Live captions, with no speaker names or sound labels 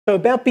So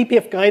about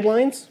BPF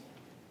guidelines,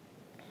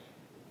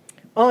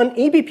 on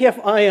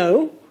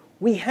eBPF.io,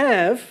 we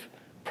have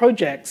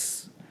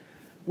projects,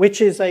 which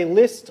is a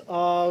list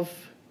of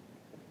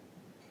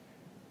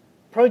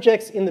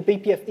projects in the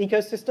BPF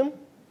ecosystem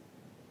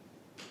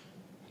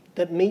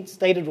that meet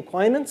stated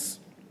requirements.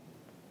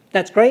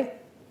 That's great.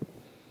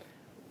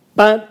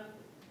 But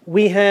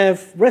we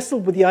have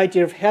wrestled with the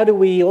idea of how do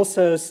we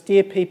also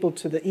steer people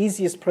to the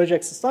easiest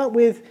projects to start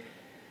with,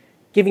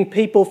 giving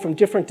people from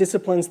different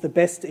disciplines the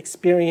best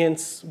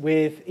experience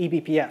with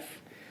eBPF.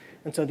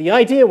 And so the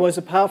idea was,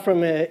 apart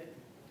from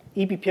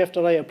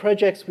eBPF.io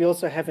projects, we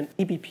also have an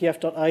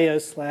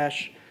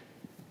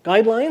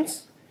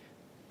eBPF.io/guidelines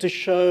to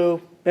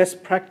show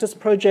best practice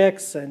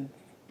projects and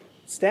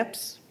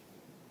steps.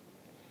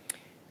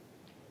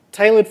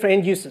 Tailored for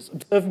end users,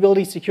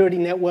 observability, security,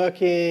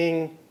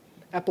 networking,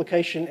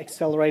 application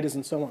accelerators,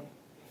 and so on.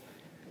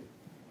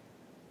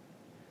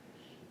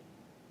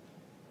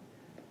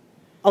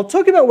 I'll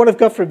talk about what I've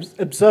got for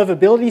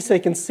observability so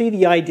you can see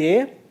the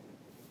idea,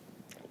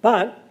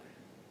 but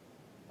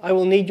I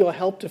will need your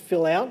help to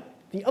fill out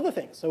the other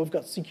things. So we've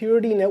got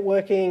security,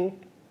 networking,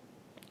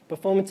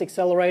 performance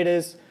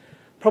accelerators,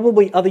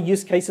 probably other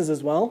use cases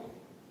as well.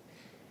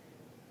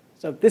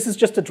 So this is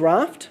just a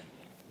draft.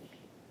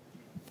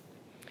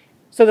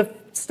 So to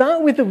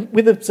start with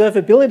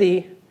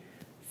observability,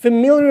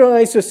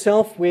 familiarize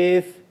yourself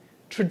with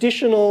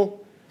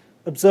traditional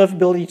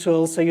observability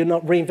tools so you're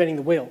not reinventing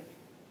the wheel.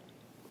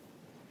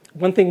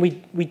 One thing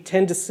we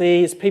tend to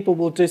see is people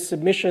will do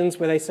submissions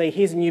where they say,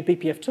 here's a new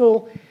BPF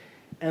tool,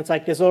 and it's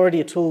like there's already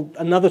a tool,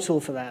 another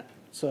tool for that.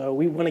 So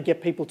we want to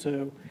get people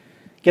to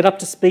get up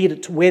to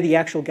speed to where the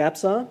actual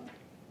gaps are.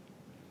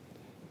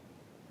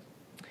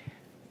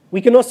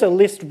 We can also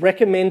list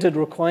recommended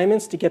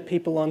requirements to get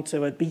people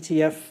onto a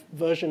BTF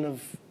version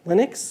of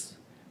Linux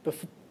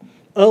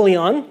early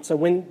on. So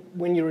when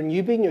you're a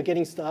newbie and you're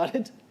getting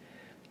started,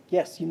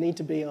 yes, you need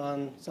to be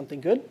on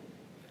something good.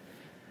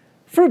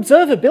 For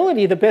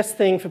observability, the best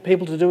thing for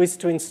people to do is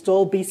to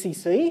install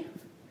BCC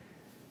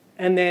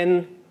and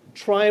then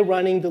try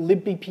running the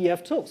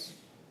libbpf tools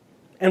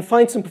and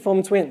find some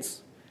performance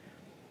wins.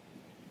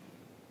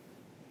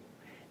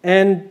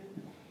 And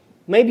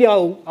maybe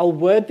I'll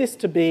word this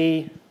to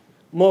be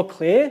more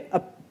clear.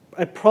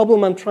 A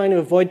problem I'm trying to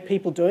avoid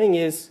people doing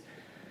is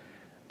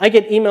I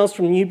get emails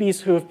from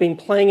newbies who have been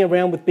playing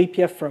around with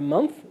BPF for a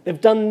month. They've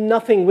done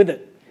nothing with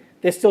it.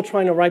 They're still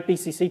trying to write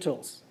BCC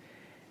tools.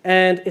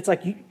 And it's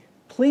like,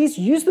 please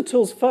use the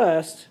tools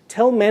first.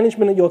 Tell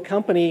management at your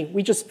company,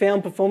 we just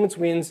found performance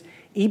wins.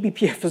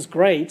 eBPF is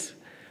great,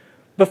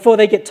 before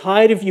they get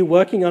tired of you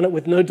working on it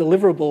with no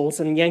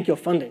deliverables and yank your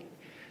funding.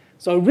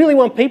 So I really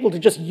want people to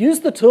just use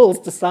the tools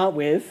to start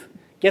with,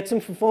 get some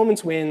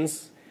performance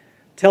wins,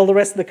 tell the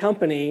rest of the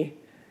company,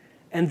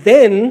 and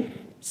then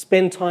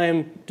spend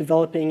time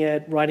developing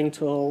it, writing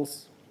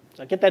tools.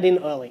 So get that in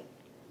early.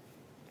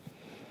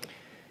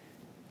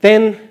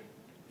 Then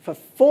for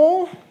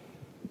 4,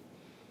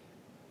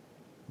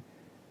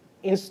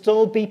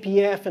 install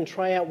BPF and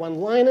try out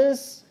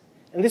one-liners.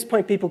 At this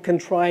point, people can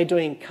try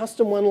doing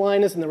custom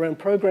one-liners in their own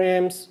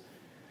programs.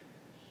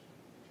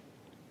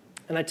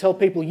 And I tell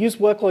people, use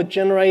workload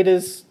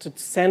generators to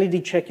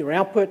sanity check your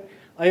output.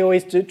 I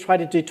always try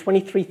to do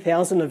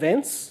 23,000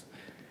 events,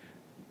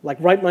 like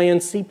write my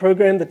own C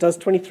program that does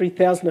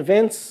 23,000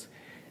 events.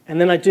 And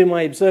then I do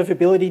my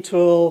observability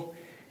tool,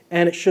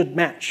 and it should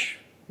match.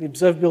 The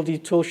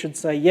observability tool should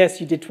say,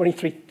 yes, you did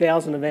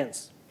 23,000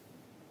 events.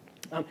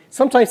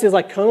 Sometimes there's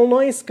like kernel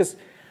noise because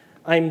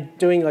I'm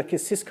doing like a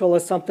syscall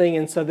or something,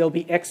 and so there'll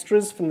be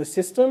extras from the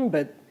system.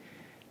 But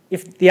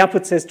if the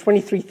output says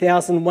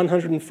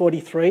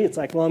 23,143, it's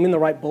like, well, I'm in the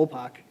right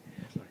ballpark.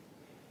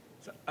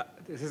 So,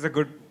 this is a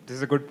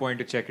good point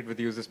to check it with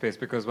the user space,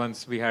 because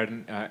once we had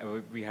an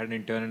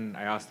intern and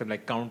I asked them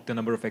like count the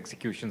number of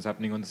executions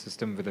happening on the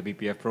system with a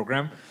BPF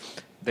program.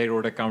 They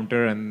wrote a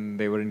counter and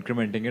they were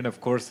incrementing it. Of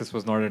course, this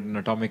was not an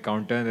atomic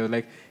counter, and they were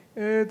like,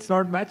 it's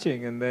not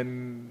matching. And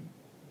then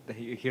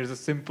here's a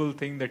simple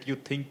thing that you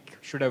think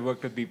should have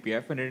worked with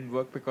BPF, and it didn't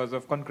work because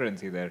of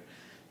concurrency there.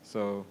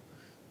 So,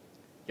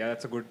 yeah,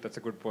 that's a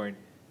good point.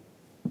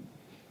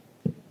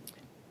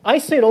 I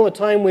see it all the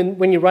time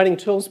when you're writing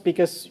tools,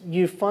 because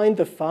you find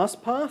the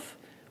fast path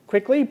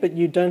quickly, but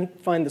you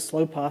don't find the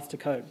slow path to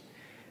code.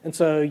 And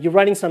so you're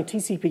writing some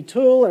TCP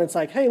tool, and it's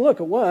like, hey, look,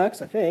 it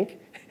works, I think.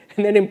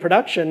 And then in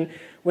production,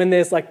 when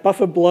there's like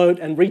buffer bloat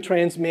and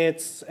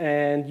retransmits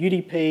and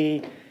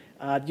UDP,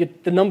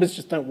 the numbers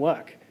just don't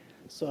work.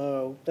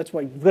 So that's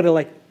why you've got to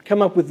like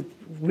come up with a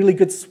really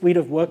good suite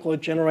of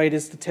workload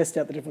generators to test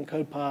out the different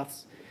code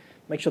paths,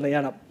 make sure they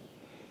add up.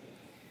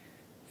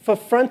 For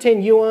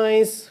front-end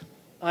UIs,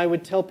 I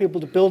would tell people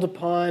to build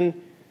upon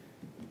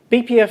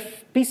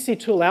BPF BCC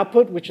tool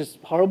output, which is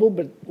horrible,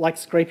 but like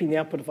scraping the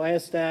output of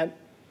IOStat.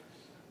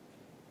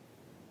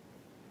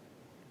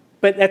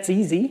 But that's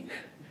easy.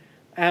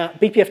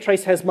 BPF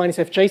trace has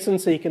 -fJSON,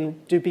 so you can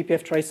do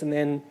BPF trace and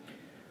then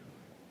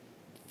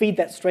feed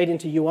that straight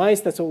into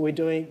UIs. That's what we're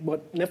doing,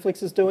 what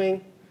Netflix is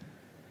doing.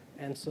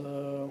 And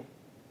so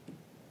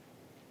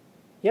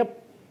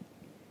Yep.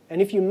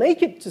 And if you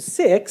make it to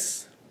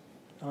 6,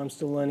 I'm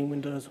still learning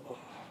Windows. Oh.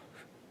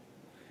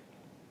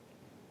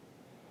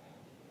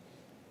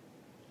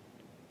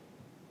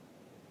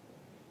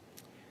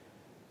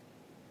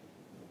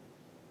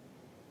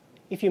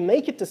 If you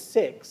make it to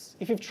 6,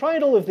 if you've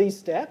tried all of these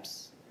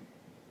steps,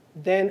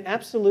 then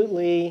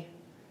absolutely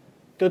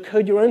go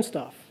code your own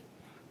stuff.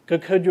 Go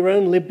code your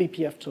own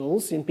libbpf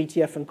tools in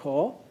BTF and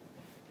core.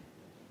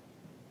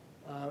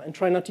 And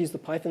try not to use the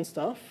Python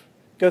stuff.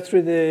 Go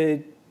through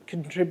the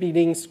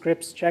contributing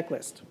scripts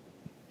checklist.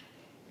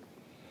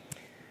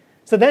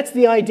 So that's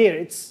the idea.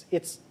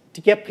 It's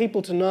to get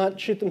people to not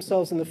shoot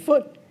themselves in the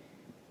foot,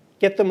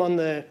 get them on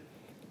the,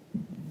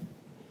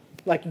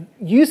 like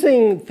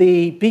using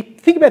the,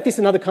 think about this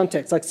in other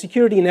contexts, like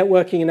security,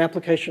 networking, and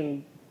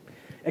application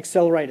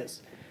accelerators.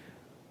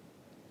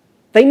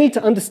 They need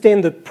to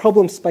understand the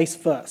problem space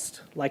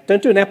first. Like,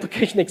 don't do an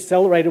application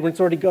accelerator when it's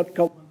already got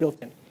one built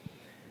in.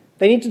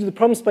 They need to do the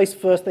problem space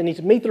first. They need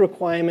to meet the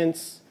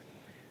requirements.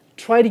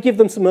 Try to give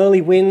them some early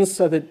wins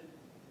so that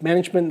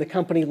management and the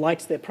company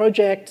likes their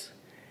project,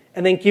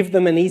 and then give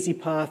them an easy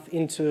path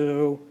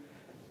into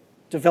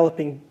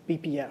developing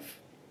BPF.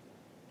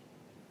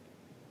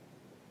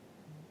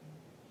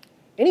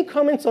 Any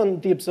comments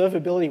on the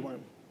observability one?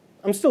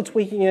 I'm still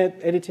tweaking it,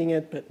 editing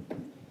it, but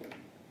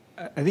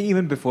I think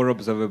even before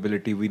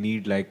observability, we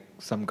need like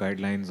some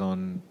guidelines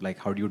on like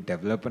how do you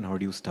develop and how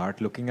do you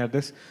start looking at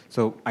this.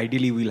 So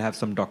ideally, we'll have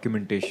some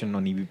documentation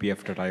on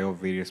ebpf.io of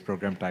various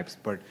program types.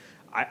 But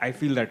I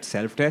feel that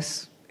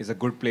self-test is a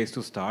good place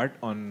to start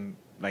on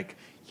like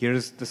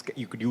here's the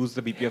you could use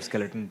the BPF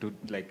skeleton to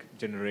like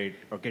generate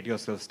or get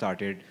yourself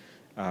started.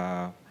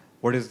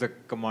 What is the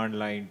command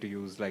line to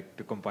use like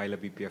to compile a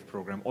BPF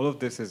program? All of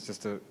this is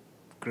just a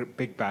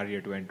big barrier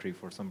to entry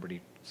for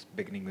somebody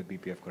beginning with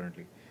BPF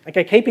currently.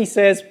 Okay, KP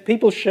says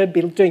people should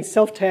be doing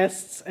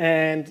self-tests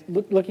and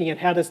looking at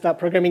how to start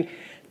programming.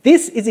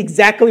 This is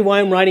exactly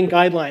why I'm writing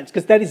guidelines,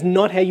 because that is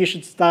not how you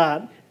should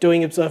start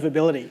doing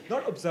observability.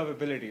 Not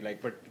observability,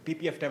 like, but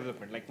BPF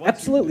development. Like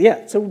absolutely,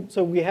 yeah.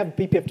 So we have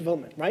BPF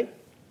development, right?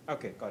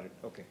 Okay, got it,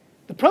 okay.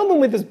 The problem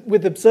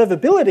with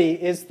observability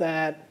is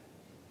that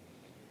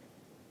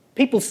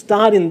people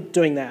start in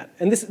doing that.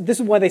 And this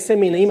is why they send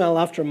me an email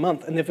after a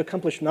month and they've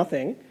accomplished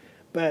nothing,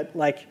 but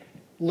like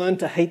learn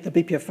to hate the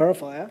BPF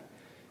verifier.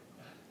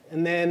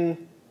 And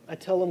then I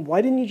tell them,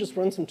 why didn't you just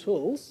run some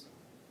tools?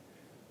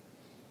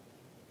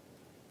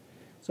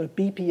 So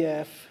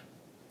BPF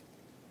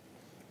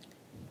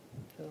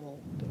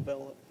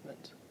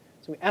development.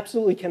 So we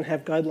absolutely can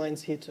have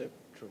guidelines here too.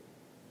 True.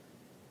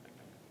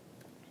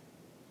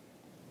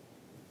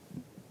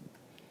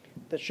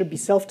 That should be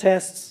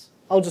self-tests.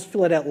 I'll just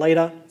fill it out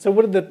later. So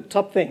what are the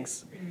top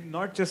things?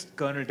 Not just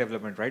kernel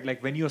development, right?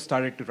 Like when you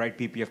started to write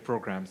BPF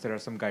programs, there are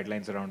some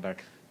guidelines around that.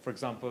 For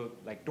example,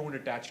 like don't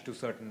attach to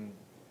certain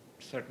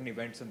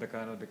events in the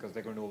kernel because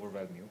they're going to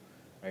overwhelm you,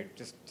 right?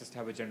 Just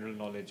have a general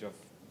knowledge of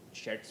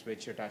shared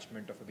switch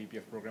attachment of a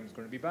BPF program is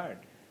going to be bad,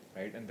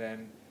 right? And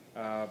then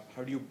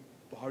how do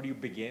you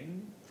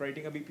begin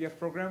writing a BPF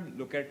program?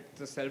 Look at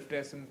the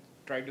self-test and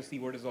try to see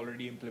what is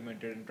already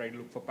implemented and try to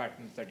look for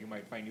patterns that you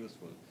might find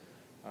useful.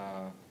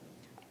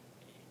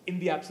 In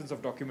the absence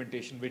of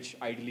documentation, which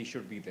ideally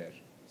should be there.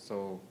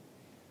 So,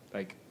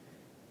 like.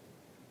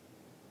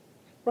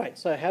 Right,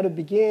 so how to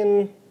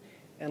begin,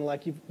 and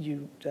like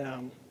you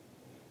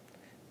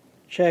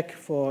check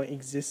for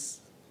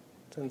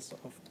existence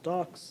of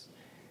docs,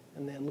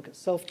 and then look at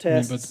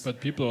self-tests. I mean,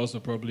 but people also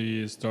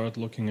probably start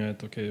looking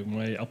at, okay,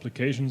 my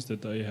applications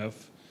that I have,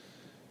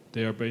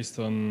 they are based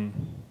on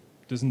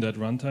this and that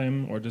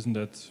runtime or this and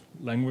that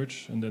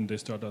language, and then they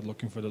start out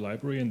looking for the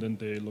library, and then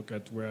they look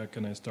at where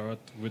can I start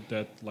with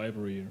that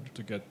library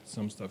to get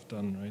some stuff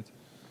done, right?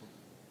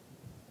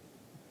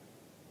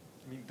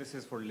 I mean, this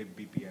is for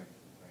libbpf,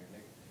 right?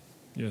 Like,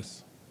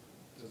 yes.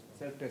 So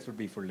self-test would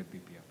be for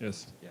libbpf.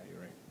 Yes. Yeah,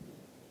 you're right.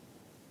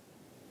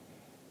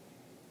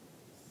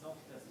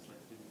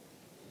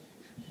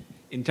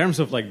 In terms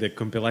of like the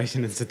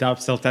compilation and setup,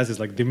 self-test is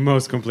like the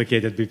most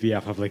complicated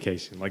BPF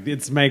application. Like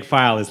its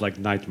makefile is like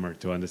nightmare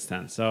to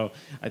understand. So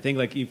I think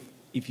like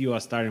if you are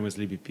starting with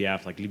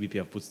libbpf, like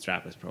libbpf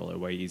bootstrap is probably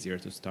way easier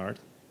to start.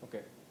 Okay.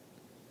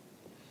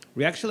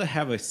 We actually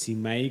have a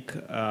CMake,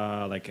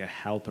 like a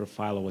helper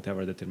file or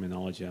whatever the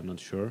terminology, I'm not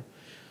sure.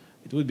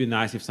 It would be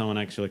nice if someone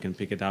actually can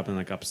pick it up and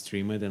like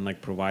upstream it and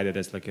like provide it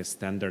as like a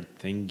standard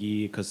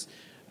thingy, because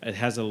it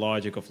has a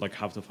logic of like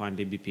how to find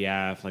the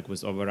BPF, like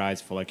with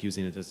overrides for like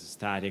using it as a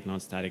static,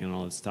 non-static, and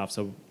all that stuff.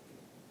 So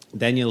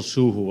Daniel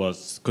Shu, who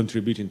was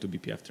contributing to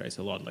BPF trace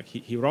a lot, like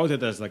he wrote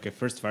it as like a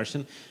first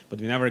version, but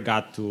we never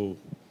got to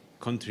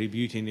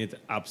contributing it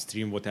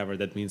upstream, whatever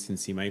that means in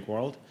CMake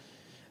world.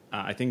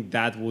 I think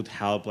that would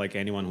help like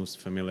anyone who's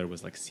familiar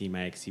with like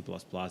CMake, C++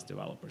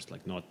 developers,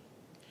 like not,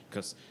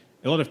 because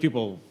a lot of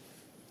people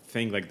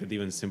think like that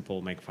even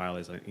simple makefile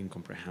is like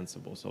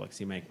incomprehensible. So like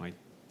CMake might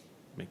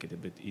make it a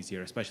bit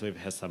easier, especially if it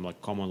has some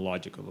like common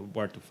logic of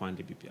where to find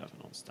the BPF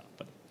and all stuff.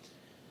 But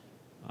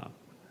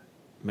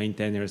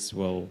maintainers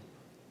will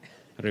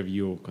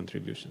review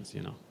contributions,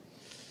 you know.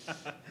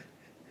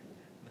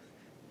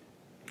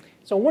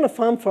 So I want to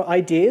farm for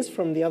ideas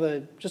from the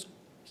other, just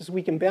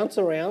we can bounce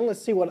around.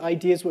 Let's see what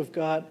ideas we've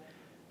got.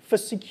 For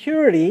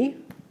security,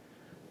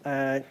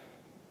 I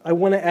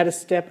want to add a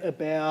step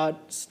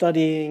about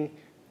studying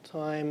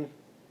time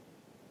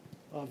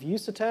of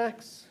use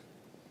attacks.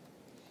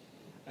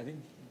 I think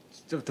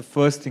the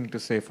first thing to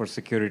say for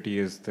security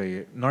is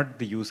not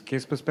the use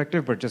case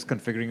perspective, but just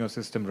configuring your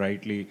system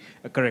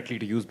correctly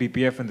to use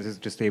BPF, and this is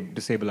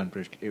disable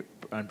unprivileged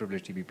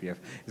BPF.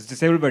 It's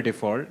disabled by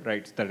default,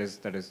 right? That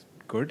is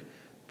good,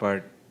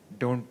 but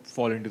don't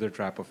fall into the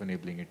trap of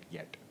enabling it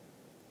yet.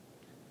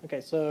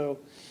 Okay, so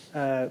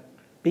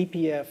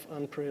BPF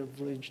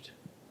unprivileged,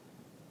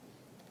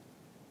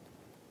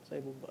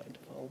 disabled by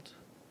default.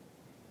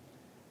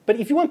 But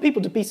if you want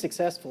people to be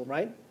successful,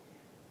 right?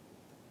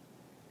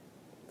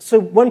 So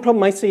one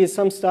problem I see is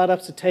some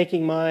startups are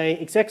taking my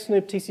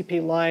exec-snoop,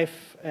 TCP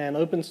life, and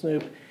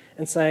OpenSnoop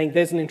and saying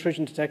there's an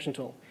intrusion detection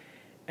tool.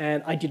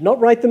 And I did not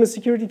write them as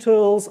security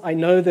tools. I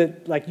know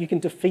that you can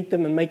defeat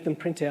them and make them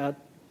print out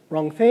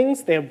wrong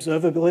things. They're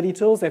observability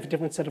tools. They have a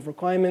different set of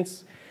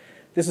requirements.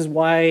 This is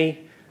why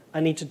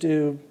I need to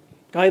do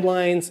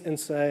guidelines and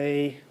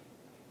say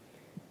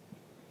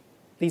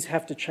these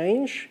have to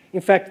change.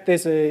 In fact,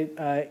 there's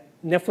a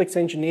Netflix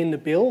engineer,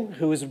 Nabil,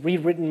 who has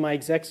rewritten my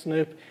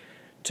exec-snoop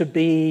to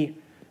be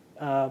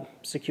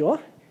secure.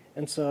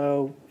 And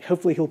so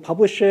hopefully he'll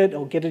publish it,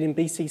 I'll get it in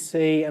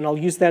BCC, and I'll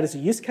use that as a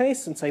use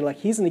case and say,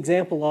 here's an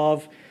example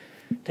of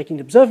taking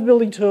the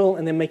observability tool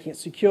and then making it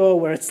secure,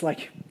 where it's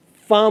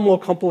far more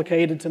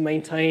complicated to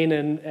maintain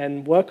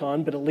and work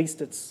on, but at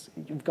least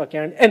you've got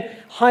guarantee. And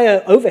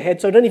higher overhead,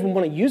 so I don't even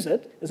want to use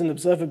it as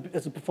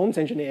a performance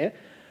engineer.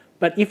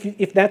 But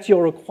if that's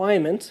your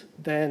requirement,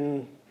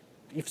 then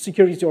if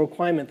security is your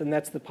requirement, then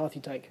that's the path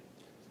you take.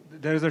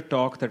 There is a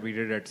talk that we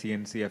did at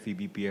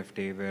CNCFE BPF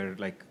Day where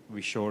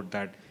we showed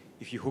that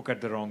if you hook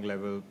at the wrong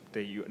level,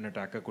 an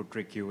attacker could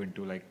trick you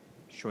into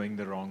showing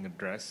the wrong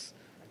address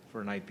for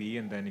an IP,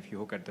 and then if you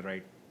hook at the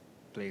right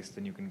place,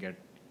 then you can get,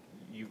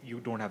 you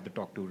don't have the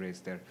talk to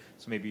raised there.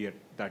 So maybe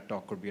that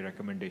talk could be a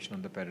recommendation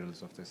on the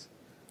perils of this.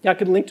 Yeah, I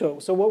could link to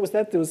it. So what was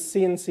that? There was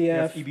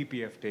CNCF.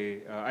 EBPF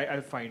Day.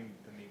 I'll find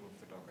the name of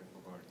the talk, I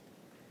forgot.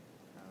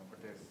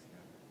 But there's,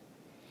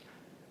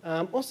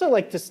 yeah. Also,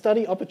 to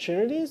study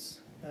opportunities.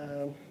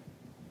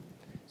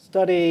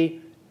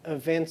 Study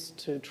events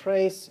to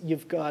trace.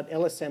 You've got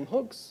LSM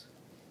hooks.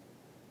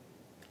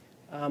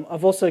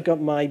 I've also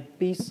got my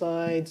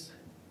B-sides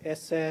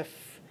SF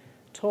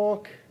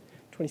talk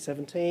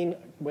 2017,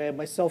 where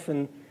myself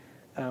and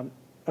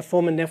a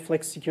former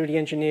Netflix security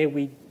engineer,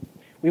 we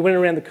went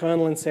around the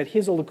kernel and said,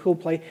 here's all the cool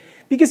play.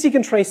 Because you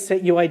can trace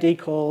set UID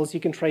calls,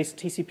 you can trace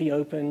TCP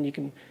open, you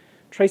can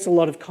trace a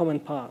lot of common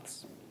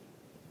paths.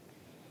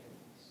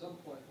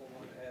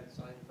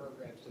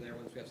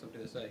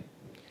 Something to say.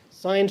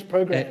 Signed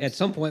programs. At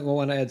some point, we'll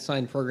want to add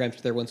signed programs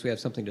to there once we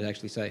have something to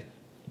actually say.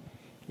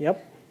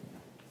 Yep.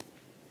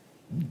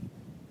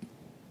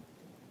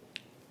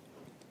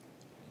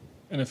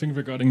 And I think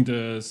regarding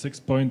the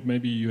 6th point,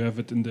 maybe you have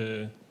it in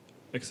the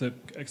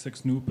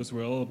exec-snoop as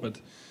well,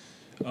 but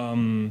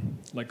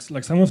like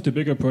some of the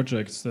bigger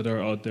projects that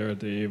are out there,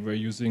 they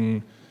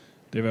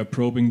were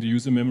probing the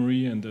user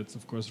memory, and that's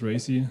of course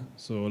racy.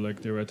 So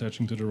they were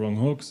attaching to the wrong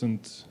hooks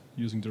and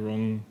using the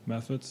wrong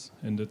methods,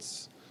 and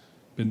it's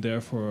been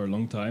there for a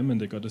long time, and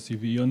they got a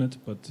CV on it,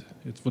 but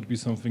it would be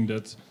something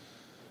that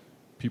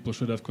people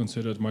should have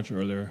considered much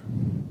earlier.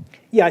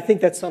 Yeah, I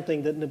think that's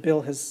something that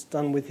Nabil has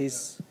done with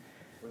his...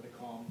 For the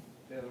COM,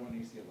 the other one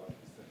you see a lot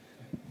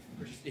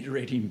is the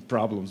iterating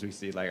problems we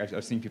see.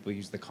 I've seen people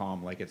use the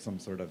COM it's some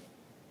sort of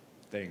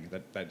thing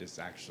that is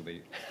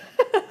actually...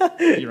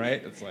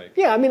 right? It's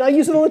Yeah, I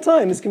use it all the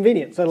time. It's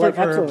convenient. So for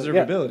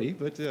observability,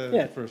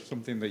 yeah. But for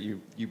something that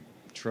you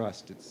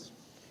trust, it's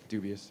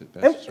dubious at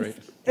best, right?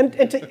 And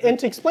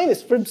to explain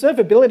this, for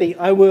observability,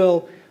 I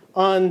will,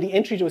 on the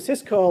entry to a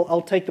syscall,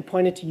 I'll take the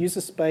pointer to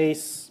user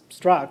space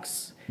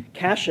structs,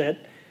 cache it,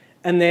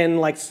 and then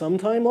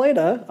sometime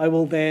later, I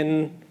will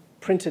then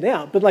print it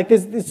out. But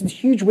there's this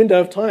huge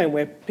window of time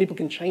where people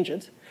can change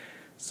it.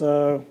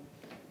 So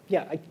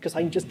yeah, because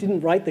I just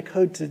didn't write the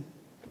code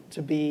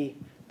to be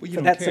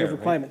for that set of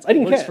requirements. Right? I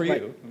didn't care. For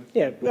you.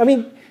 Yeah,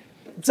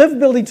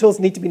 observability tools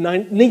need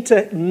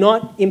to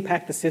not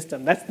impact the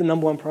system. That's the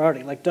number one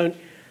priority.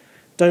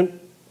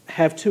 Don't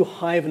have too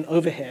high of an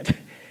overhead,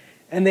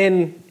 and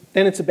then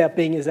it's about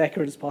being as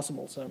accurate as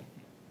possible. So,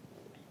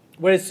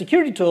 whereas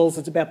security tools,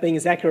 it's about being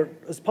as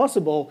accurate as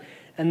possible,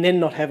 and then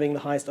not having the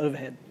highest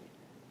overhead.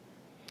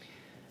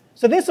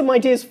 So there's some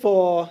ideas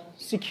for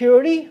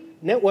security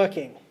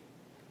networking.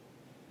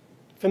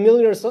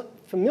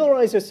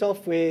 Familiarize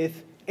yourself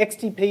with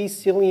XTP,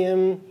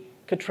 Cilium,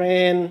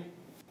 Catran.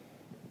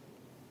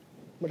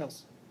 What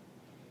else?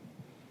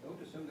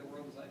 Don't assume the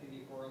world is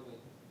IPv4 only.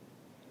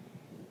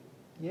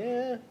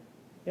 Yeah,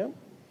 yep.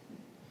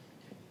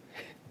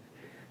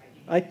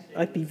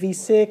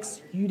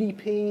 IPv6,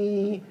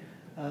 UDP,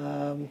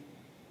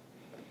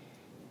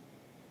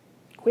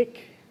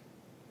 Quick.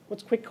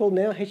 What's Quick called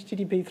now?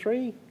 HTTP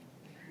 3?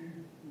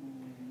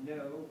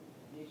 know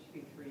the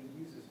HTTP3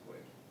 uses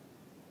quick.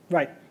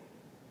 Right.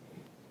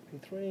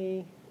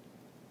 P3.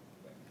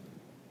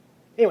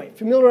 Anyway,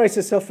 familiarize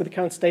yourself with the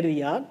current state of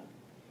the art.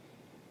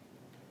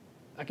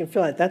 I can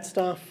fill out that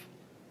stuff.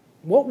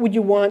 What would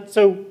you want?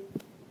 So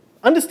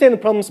understand the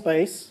problem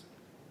space,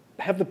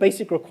 have the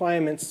basic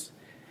requirements.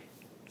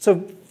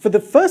 So for the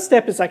first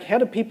step is like, how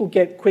do people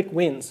get quick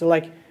wins? So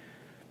like,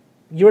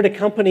 you're at a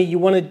company,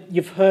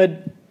 you've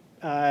heard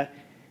that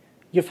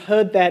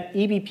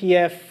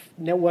eBPF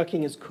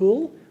networking is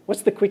cool.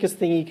 What's the quickest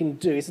thing you can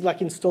do? Is it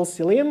like install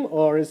Cilium,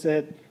 or is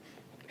it?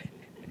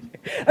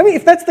 I mean,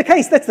 if that's the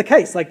case, that's the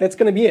case. Like, that's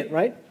going to be it,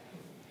 right?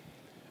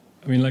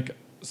 I mean, like,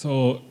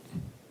 so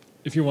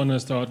if you want to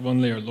start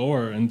one layer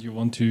lower and you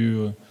want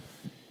to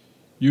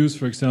use,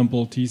 for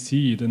example,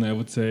 TC, then I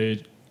would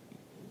say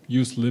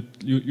use the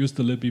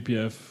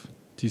libbpf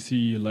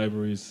TC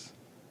libraries,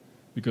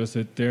 because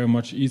they're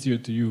much easier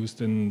to use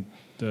than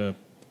the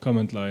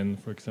command line,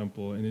 for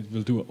example, and it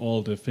will do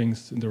all the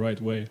things in the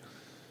right way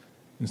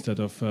instead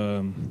of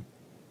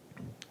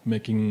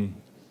making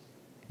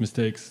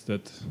mistakes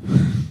that...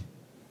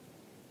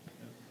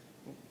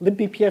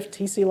 libbpf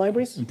TC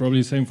libraries? And probably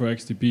the same for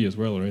XDP as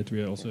well, right?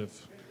 We also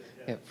have...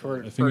 Yeah,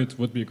 I think it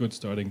would be a good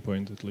starting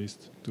point, at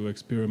least, to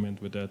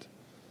experiment with that.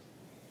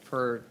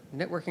 For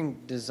networking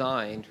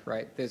design,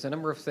 right, there's a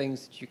number of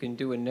things that you can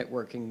do in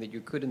networking that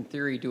you could, in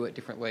theory, do at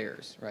different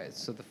layers, right?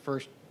 So the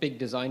first big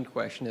design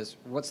question is,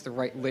 what's the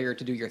right layer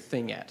to do your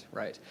thing at,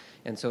 right?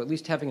 And so at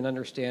least having an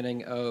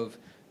understanding of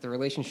the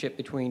relationship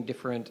between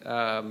different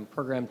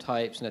program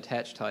types and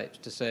attached types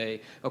to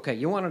say, okay,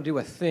 you want to do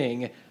a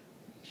thing,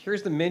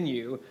 here's the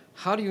menu,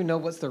 how do you know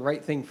what's the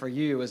right thing for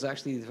you is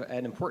actually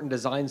an important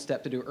design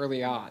step to do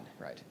early on,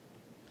 right?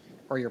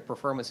 Or your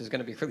performance is going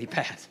to be really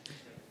bad.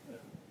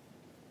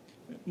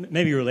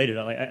 Maybe related,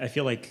 I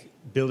feel like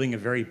building a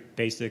very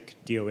basic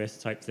DOS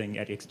type thing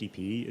at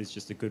XDP is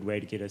just a good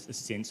way to get a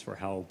sense for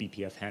how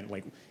BPF handles,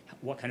 like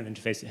what kind of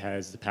interface it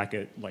has, the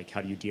packet, like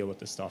how do you deal with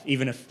this stuff,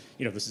 even if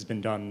this has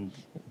been done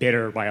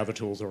better by other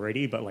tools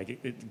already, but like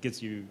it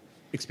gets you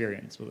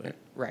experience with it.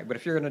 Right, but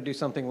if you're going to do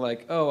something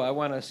like, oh, I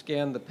want to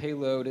scan the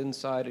payload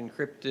inside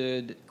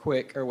encrypted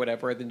quick or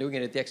whatever, then doing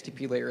it at the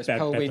XTP layer is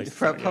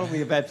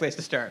probably a bad place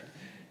to start.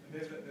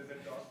 There's a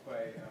talk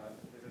by,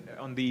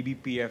 on the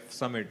eBPF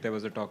summit, there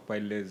was a talk by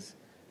Liz,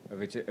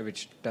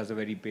 which does a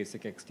very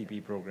basic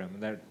XTP program.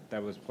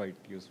 That was quite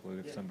useful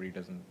if somebody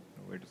doesn't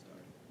know where to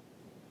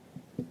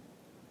start.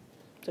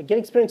 So get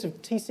experience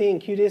of TC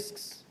and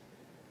QDisks.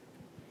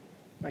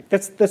 Like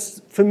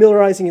that's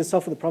familiarizing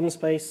yourself with the problem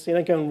space. You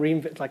don't go and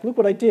reinvent. Like, look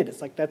what I did.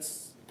 It's like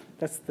that's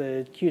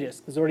the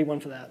QDisk. There's already one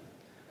for that.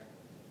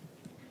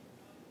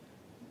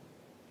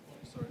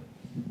 Sorry.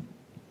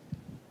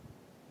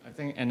 I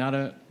think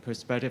another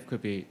perspective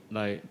could be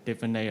like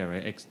different layer,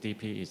 right?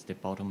 XDP is the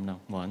bottom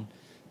one,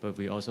 but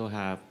we also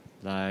have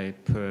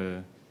like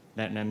per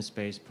net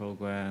namespace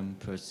program,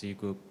 per C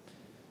group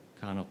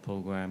kind of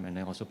program, and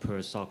then also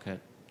per socket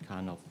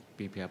kind of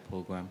BPF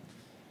program.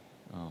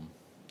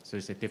 So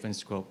it's a different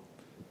scope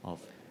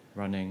of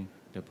running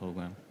the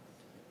program.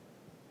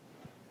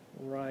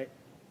 Right.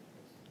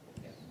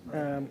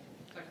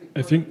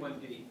 I think.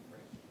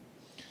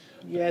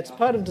 Yeah, it's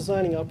part of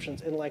designing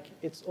options, and like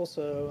it's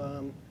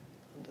also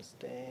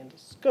understand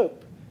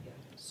scope.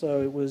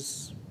 So it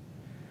was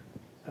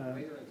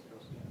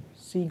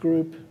C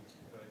group,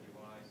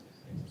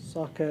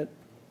 socket,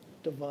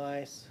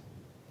 device.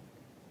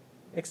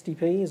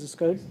 XDP is a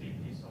scope.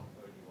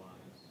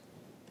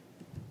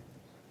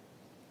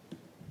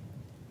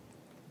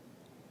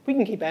 We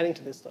can keep adding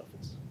to this stuff.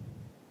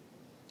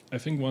 I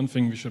think one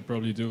thing we should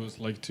probably do is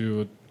like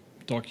to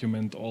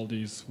document all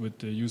these with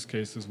the use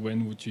cases.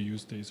 When would you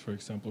use these, for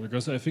example?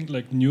 Because I think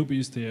like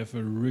newbies, they have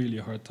a really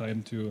hard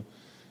time to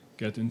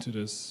get into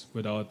this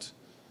without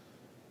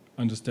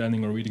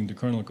understanding or reading the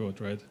kernel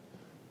code, right?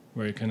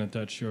 Where you can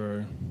attach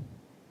your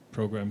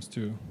programs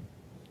to.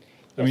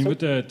 I mean, with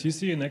the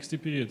TC and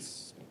XDP,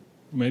 it's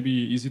maybe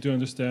easy to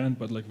understand,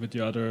 but like with the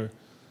other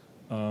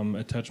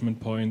attachment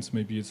points,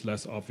 maybe it's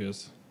less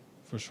obvious.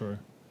 For sure.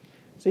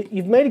 So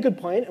you've made a good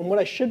point, and what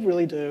I should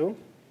really do,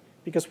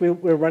 because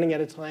we're running out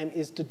of time,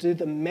 is to do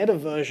the meta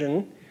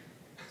version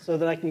so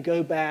that I can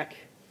go back.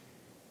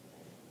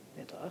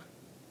 Meta.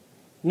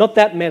 Not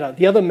that meta,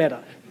 the other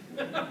meta.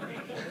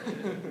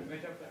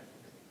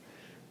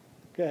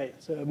 Okay,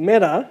 so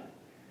meta.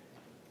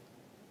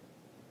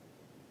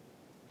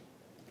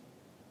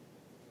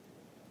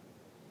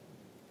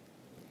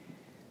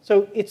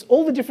 So it's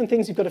all the different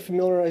things you've got to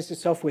familiarize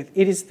yourself with.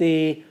 It is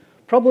the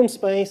problem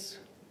space,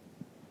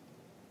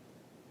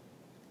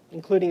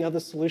 including other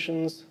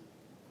solutions.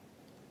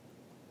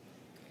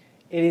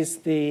 It is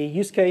the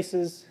use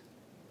cases.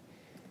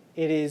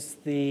 It is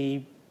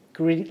the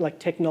like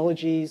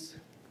technologies.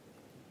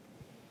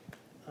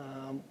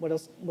 What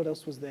else? What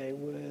else was there?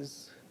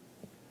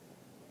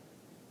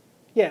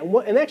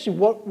 And actually,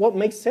 what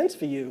makes sense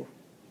for you?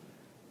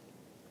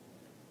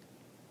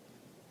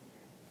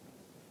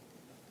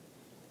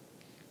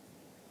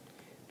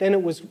 Then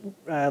it was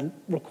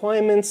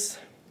requirements.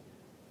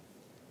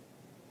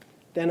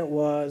 Then it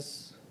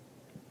was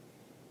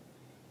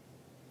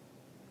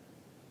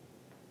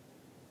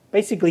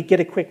basically get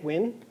a quick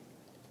win.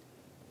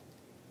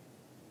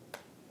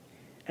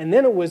 And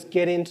then it was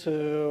get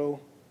into,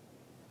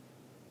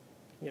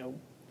 the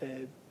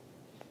and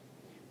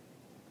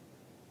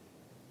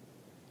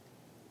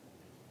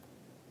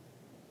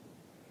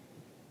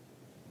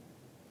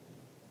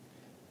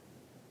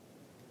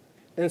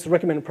it's a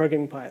recommended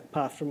programming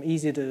path from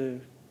easy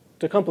to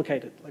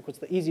complicated. Like what's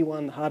the easy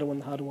one, the harder one,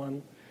 the harder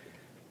one.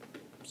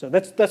 So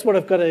that's what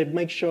I've got to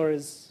make sure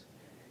is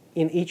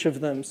in each of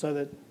them so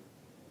that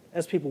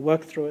as people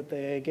work through it,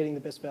 they're getting the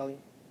best value.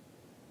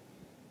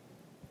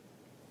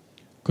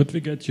 Could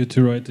we get you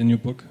to write a new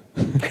book?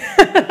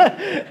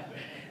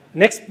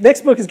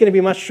 Next book is going to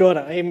be much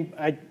shorter.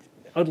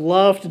 I'd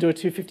love to do a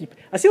 250.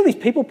 I see all these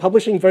people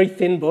publishing very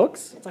thin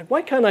books. It's like,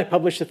 why can't I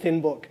publish a thin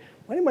book?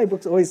 Why are my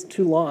books always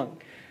too long?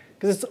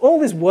 Because it's all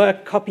this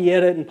work, copy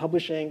edit and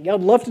publishing. Yeah,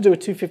 I'd love to do a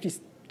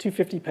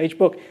 250 page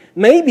book.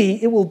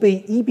 Maybe it will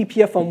be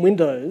eBPF on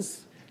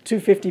Windows,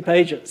 250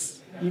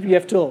 pages,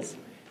 eBPF tools.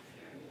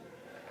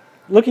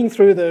 Looking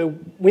through the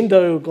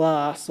window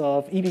glass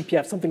of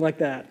eBPF, something like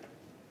that.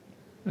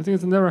 I think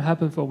it's never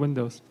happened for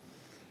Windows.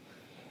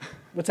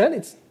 What's that?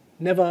 It's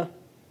never...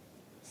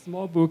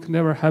 Small book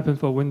never happened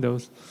for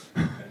Windows.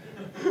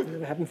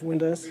 Never happened for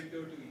Windows. That's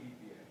because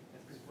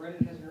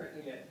Brendan hasn't written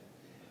it yet.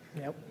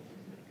 Yep.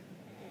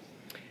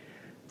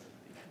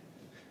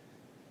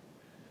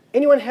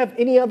 Anyone have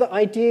any other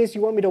ideas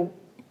you want me to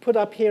put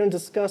up here and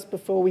discuss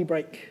before we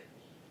break?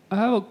 I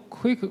have a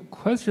quick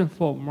question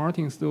for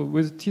Martin. So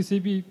with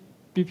TCP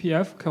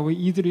BPF, can we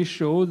easily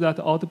show that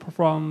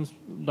outperforms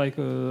like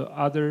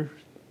other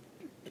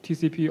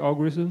TCP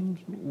algorithms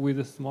with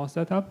a small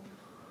setup?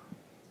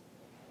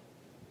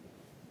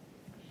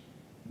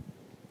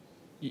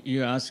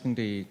 You're asking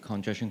the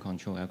congestion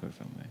control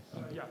algorithm, right?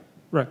 Yeah.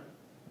 Right.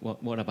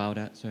 What about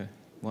that, sir?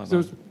 What So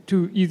about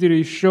to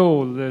easily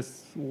show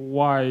this,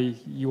 why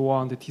you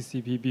want the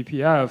TCP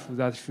BPF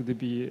that should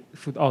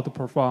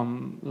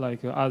outperform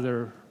like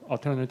other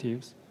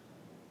alternatives.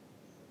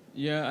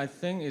 Yeah, I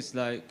think it's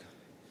like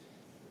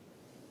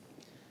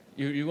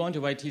you want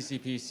to write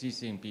TCP,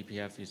 CC, and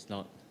BPF is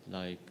not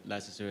like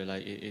necessary.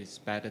 Like it's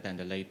better than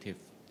the native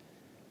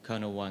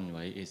kernel one,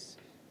 right?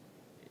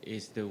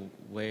 It's the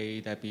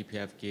way that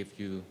BPF gives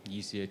you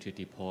easier to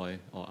deploy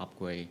or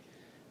upgrade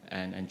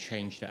and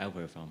change the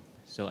algorithm.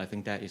 So I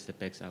think that is the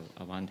big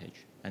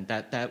advantage, and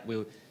that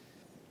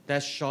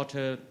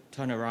shorter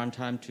turnaround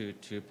time to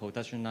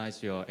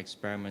productionize your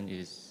experiment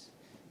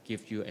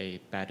give you a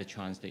better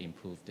chance to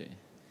improve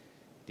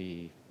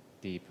the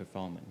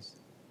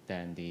performance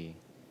than the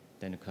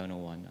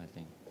kernel one. I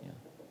think. Yeah,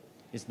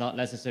 it's not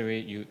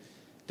necessary.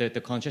 The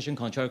congestion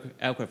control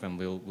algorithm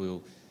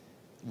will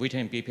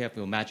written in BPF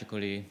will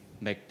magically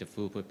make the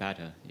throughput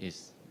better.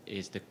 Is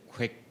the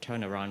quick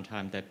turnaround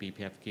time that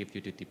BPF gives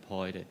you to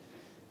deploy the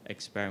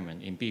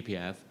experiment in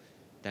BPF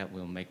that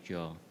will make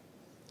you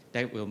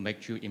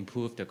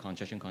improve the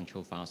congestion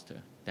control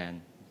faster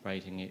than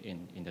writing it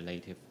in the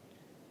native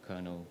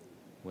kernel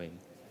way.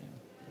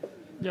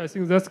 Yeah, I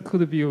think that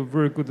could be a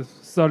very good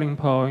selling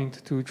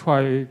point to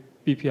try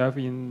BPF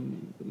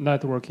in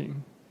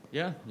networking.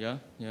 Yeah.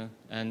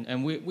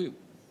 And we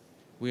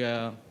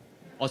are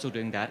also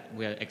doing that.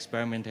 We are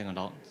experimenting a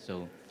lot.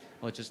 So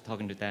I was just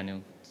talking to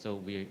Daniel.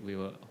 So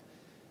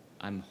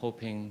I'm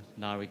hoping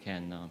now we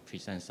can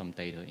present some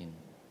data in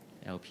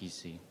this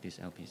LPC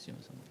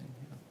or something.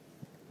 Yeah.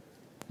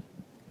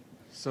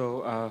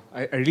 So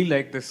I really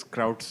like this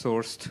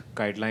crowdsourced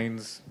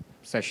guidelines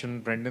session,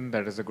 Brendan.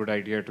 That is a good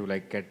idea to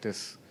like get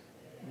this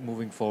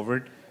moving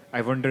forward.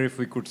 I wonder if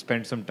we could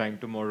spend some time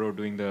tomorrow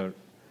doing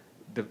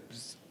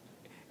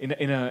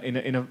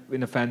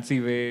in a fancy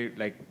way,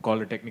 like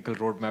call a technical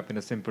roadmap in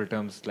a simple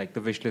terms, like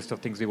the wish list of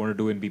things we want to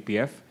do in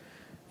BPF,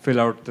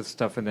 fill out the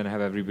stuff, and then have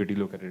everybody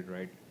look at it,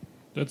 right?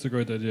 That's a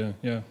great idea,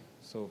 yeah.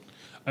 So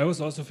I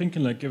was also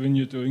thinking, like, given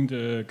you're doing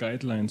the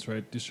guidelines,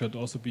 right, this should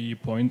also be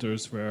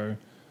pointers where,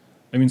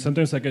 I mean,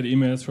 sometimes I get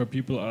emails for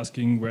people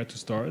asking where to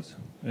start,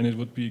 and it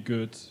would be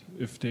good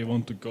if they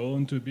want to go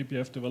into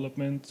BPF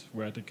development,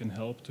 where they can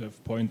help to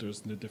have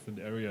pointers in the different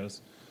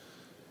areas.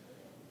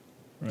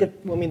 Right. Yeah,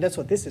 well, I mean, that's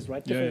what this is,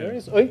 right? Different Yeah.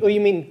 areas? Or you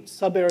mean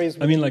sub-areas?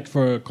 I mean, like,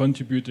 for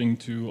contributing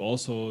to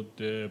also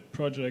the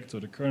project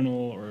or the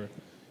kernel or,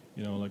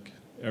 like,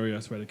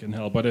 areas where they can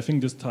help. But I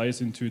think this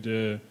ties into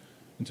the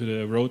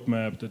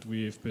roadmap that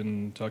we've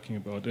been talking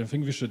about. I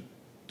think we should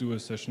do a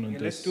session on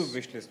this. Let's do a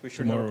wish list. We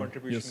should tomorrow. have a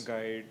contribution Yes.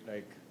 guide,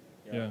 like,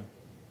 Yeah.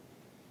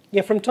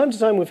 Yeah, from time to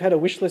time we've had a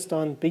wish list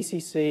on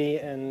BCC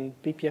and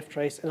BPF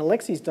trace, and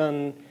Alexi's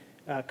done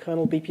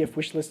kernel BPF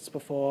wish lists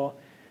before.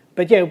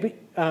 But yeah,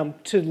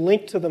 to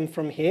link to them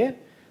from here,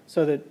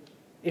 so that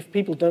if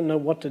people don't know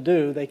what to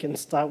do, they can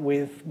start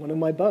with one of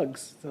my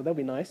bugs. So that'll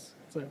be nice.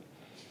 So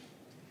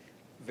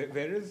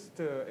where is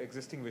the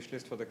existing wish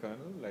list for the kernel?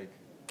 Like,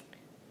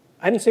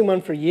 I haven't seen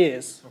one for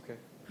years, okay.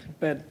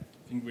 but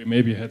I think we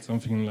maybe had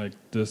something like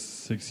this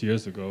 6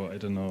 years ago. I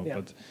don't know, Yeah.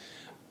 but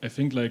I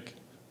think like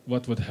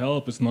what would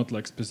help is not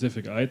like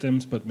specific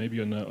items, but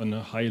maybe on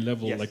a high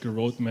level, Yes. like a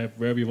roadmap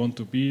where we want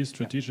to be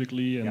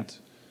strategically, and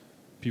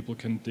people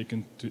can dig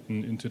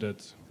into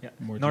that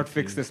more Not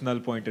deeply. fix this null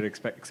pointer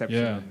exception.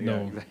 Yeah, and- no,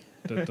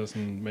 exactly. that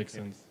doesn't make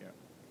sense. Yeah.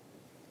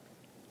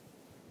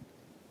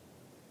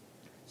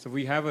 So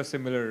we have a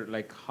similar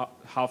like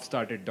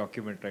half-started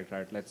document,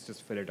 right? Let's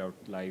just fill it out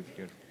live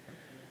here.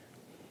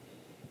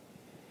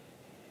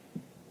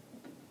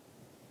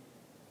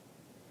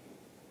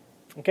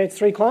 Okay, it's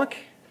 3 o'clock.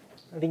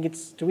 I think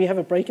it's, do we have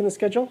a break in the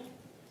schedule?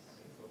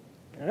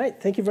 All right,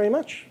 thank you very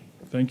much.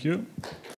 Thank you.